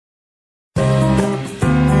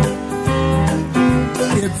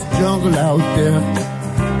jungle out there.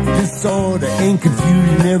 Disorder and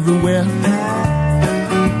confusion everywhere.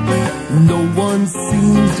 No one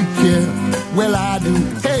seems to care. Well, I do.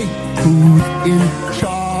 Hey, who's in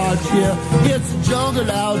charge here? It's a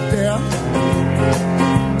jungle out there.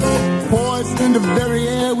 Poison in the very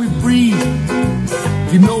air we breathe.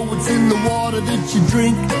 You know what's in the water that you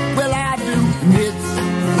drink? Well, I do. And it's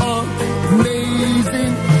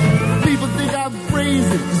amazing. People think I'm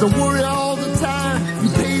crazy, 'cause I worry all the time. You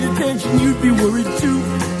paid attention, you'd be worried too.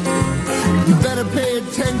 You better pay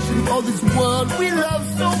attention, or this world we love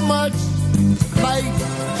so much might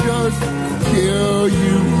just kill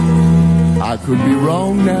you. I could be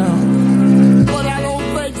wrong now, but I don't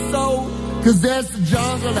think so, 'cause there's a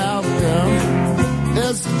jungle out there.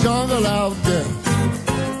 There's a jungle out there.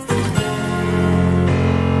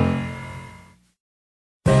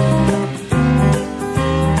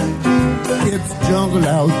 It's a jungle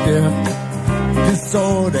out there.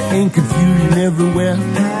 Disorder and confusion everywhere.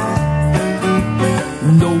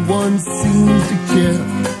 No one seems to care.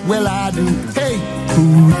 Well, I do. Hey,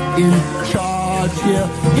 who's in charge here?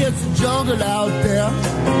 It's a jungle out there.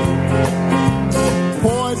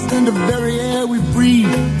 Poison in the very air we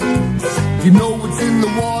breathe. You know what's in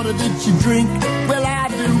the water that you drink? Well, I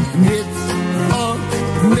do. And it's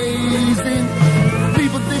amazing.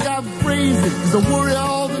 People think I'm crazy, 'cause I worry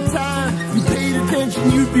all the time. You paid attention,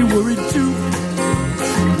 you'd be worried too.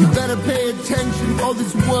 You better pay attention, or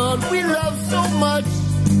this world we love so much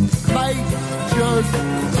might just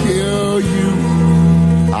kill you.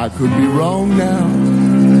 I could be wrong now,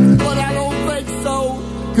 but I don't think so,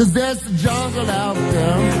 'cause there's a jungle out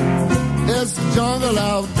there. There's a jungle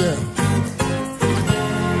out there.